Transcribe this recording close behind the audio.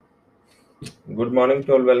Good morning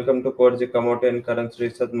to all. Welcome to Core Commodity and Currency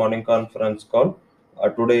Research morning conference call.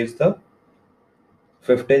 Today is the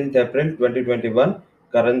 15th April 2021.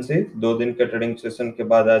 Currency 2 दिन के trading session के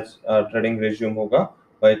बाद आज trading resume होगा।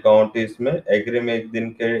 वही counties में agree में 1 दिन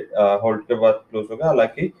के होल्ड के बाद क्लोज होगा।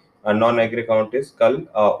 हालांकि नॉन एग्री काउंटीज कल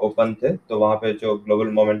ओपन थे, तो वहां पे जो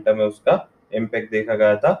ग्लोबल मोमेंटम है उसका इम्पैक्ट देखा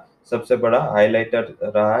गया था। सबसे बड़ा हाईलाइटर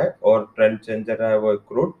रहा है और ट्रेंड चेंजर रहा है वो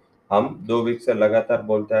क्रूड। हम 2 वीक से लगातार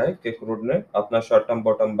बोलता है कि क्रूड ने अपना शॉर्ट टर्म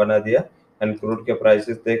बॉटम बना दिया एंड क्रूड के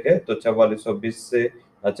प्राइसेस देखे तो 4420 से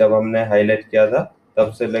जब हमने हाईलाइट किया था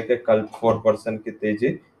तब से लेके कल 4% की तेजी,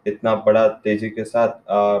 इतना बड़ा तेजी के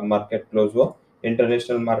साथ मार्केट क्लोज हुआ।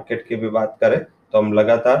 इंटरनेशनल मार्केट की भी बात करें तो हम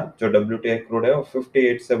लगातार जो WTI क्रूड है वो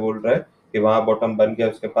 58 से बोल रहे हैं कि वहां बॉटम बन गया।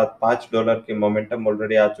 उसके बाद $5 की मोमेंटम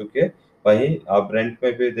ऑलरेडी आ चुकी है। वहीं ब्रेंट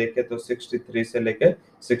में भी देखे तो 63 से लेके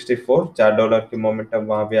 64 $4 की मोमेंटम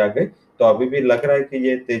वहां भी आ गई। तो अभी भी लग रहा है कि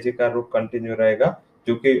ये तेजी का रुख कंटिन्यू रहेगा,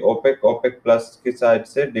 क्योंकि ओपेक प्लस की साइड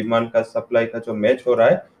से डिमांड का सप्लाई का जो मैच हो रहा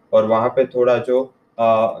है और वहां पे थोड़ा जो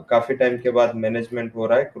काफी टाइम के बाद मैनेजमेंट हो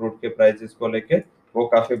रहा है क्रूड के प्राइसेस को लेके, वो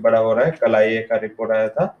काफी बड़ा हो रहा है। कल आईए का रिपोर्ट आया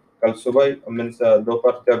था, कल सुबह मीन्स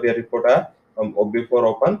दोपहर जब ये रिपोर्ट आया बिफोर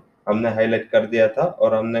ओपन हमने हाईलाइट कर दिया था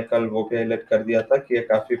और हमने कल वो भी हाईलाइट कर दिया था कि ये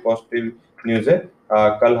काफी पॉजिटिव न्यूज है।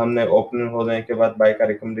 कल हमने ओपन होने के बाद बाय का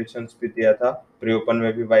रिकमेंडेशन भी दिया था, प्री ओपन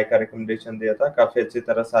में भी बाय का रिकमेंडेशन दिया था। काफी अच्छी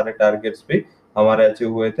तरह सारे टारगेट्स भी हमारे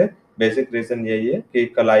अचीव हुए थे। बेसिक रीजन यही है कि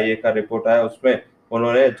कल आईए का रिपोर्ट आया, उसमें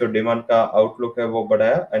उन्होंने जो डिमांड का आउटलुक है वो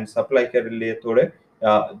बढ़ाया एंड सप्लाई के लिए थोड़े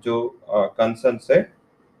जो कंसर्न है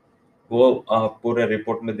वो पूरे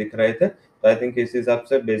रिपोर्ट में दिख रहे थे। तो आई थिंक इस हिसाब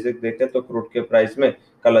से बेसिक देखे तो क्रूड के प्राइस में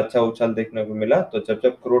कल अच्छा उछाल देखने को मिला। तो जब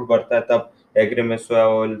जब क्रूड बढ़ता है तब एग्री में सोया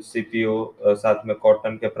ऑयल, सीपीओ, साथ में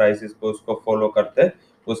कॉटन के प्राइसेस को उसको फॉलो करते हैं।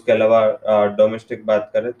 उसके अलावा डोमेस्टिक बात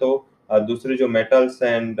करें तो दूसरी जो मेटल्स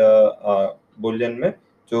एंड बुलियन में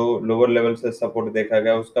जो लोअर लेवल से सपोर्ट देखा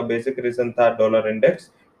गया, उसका बेसिक रीजन था डॉलर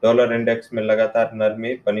इंडेक्स। डॉलर इंडेक्स में लगातार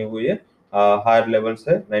नरमी बनी हुई है। हायर लेवल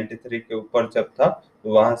से 93 के ऊपर जब था तो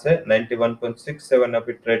वहां से 91.67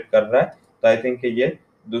 अभी ट्रेड कर रहा है। तो आई थिंक ये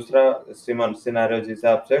दूसरा सिनारियो जिस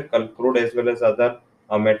हिसाब से कल crude as well as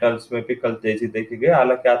other metals में भी कल तेजी देखी गई।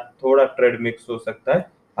 हालांकि आज थोड़ा ट्रेड मिक्स हो सकता है,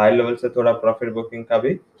 हाई लेवल से थोड़ा प्रॉफिट बुकिंग का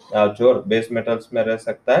भी जोर बेस मेटल्स में रह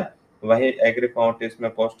सकता है। वहीं एग्री काउंटीज में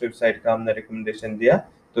पॉजिटिव साइड का हमने रिकमेंडेशन दिया।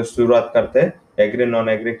 तो शुरुआत करते हैं एग्री नॉन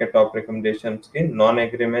एग्री के टॉप रिकमेंडेशन की। नॉन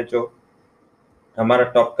एग्री में जो हमारा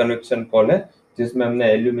टॉप कन्विक्शन कॉल है, जिसमें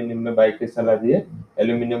हमने एल्यूमिनियम में बाई की सलाह दी है।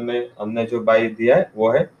 एल्यूमिनियम में हमने जो बाई दिया है वो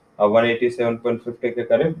है 187.50 के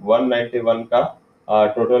करीब। 191 का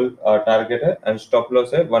टोटल टारगेट है एंड स्टॉप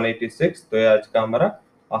लॉस है 186। तो ये आज का हमारा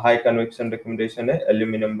हाई कन्विक्शन रिकमेंडेशन है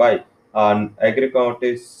एल्यूमिनियम बाई। एग्री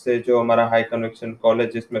कमोडिटीज से जो हमारा हाई कन्विक्शन कॉल है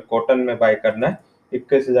जिसमें कॉटन में बाय करना है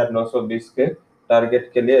 21,920 के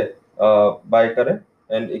टारगेट के लिए बाय करें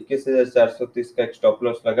एंड 21,430 का एक स्टॉप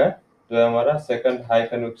लॉस लगा है। तो ये हमारा सेकंड हाई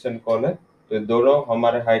कन्विक्शन कॉल है। तो दोनों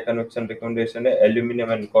हमारे हाई कन्विक्शन रिकमेंडेशन है,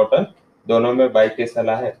 एल्यूमिनियम एंड कॉटन दोनों में बाय की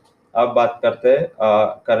सलाह है। अब बात करते हैं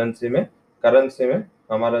करेंसी में। करेंसी में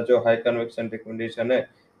हमारा जो हाई कन्विक्शन रिकमेंडेशन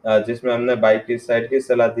है जिसमें हमने बाय की साइड की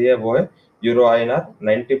सलाह दी है वो है यूरो आईएनआर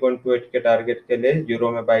 90.28 के टारगेट के लिए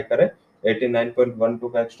यूरो में बाय करें, 89.12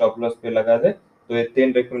 का स्टॉप लॉस पे लगा दे। तो ये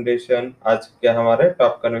 3 रिकमेंडेशन आज के हमारे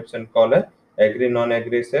टॉप कन्विक्शन कॉल है। एग्री नॉन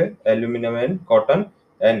एग्री से aluminium and cotton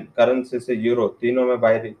and currency से यूरो, तीनों में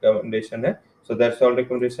बाय रिकमेंडेशन है। So that's all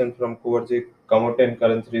recommendation from Kuwarji Commodity and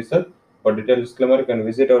Currency Research. For detailed disclaimer, you can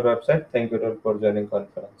visit our website. Thank you all for joining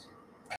conference.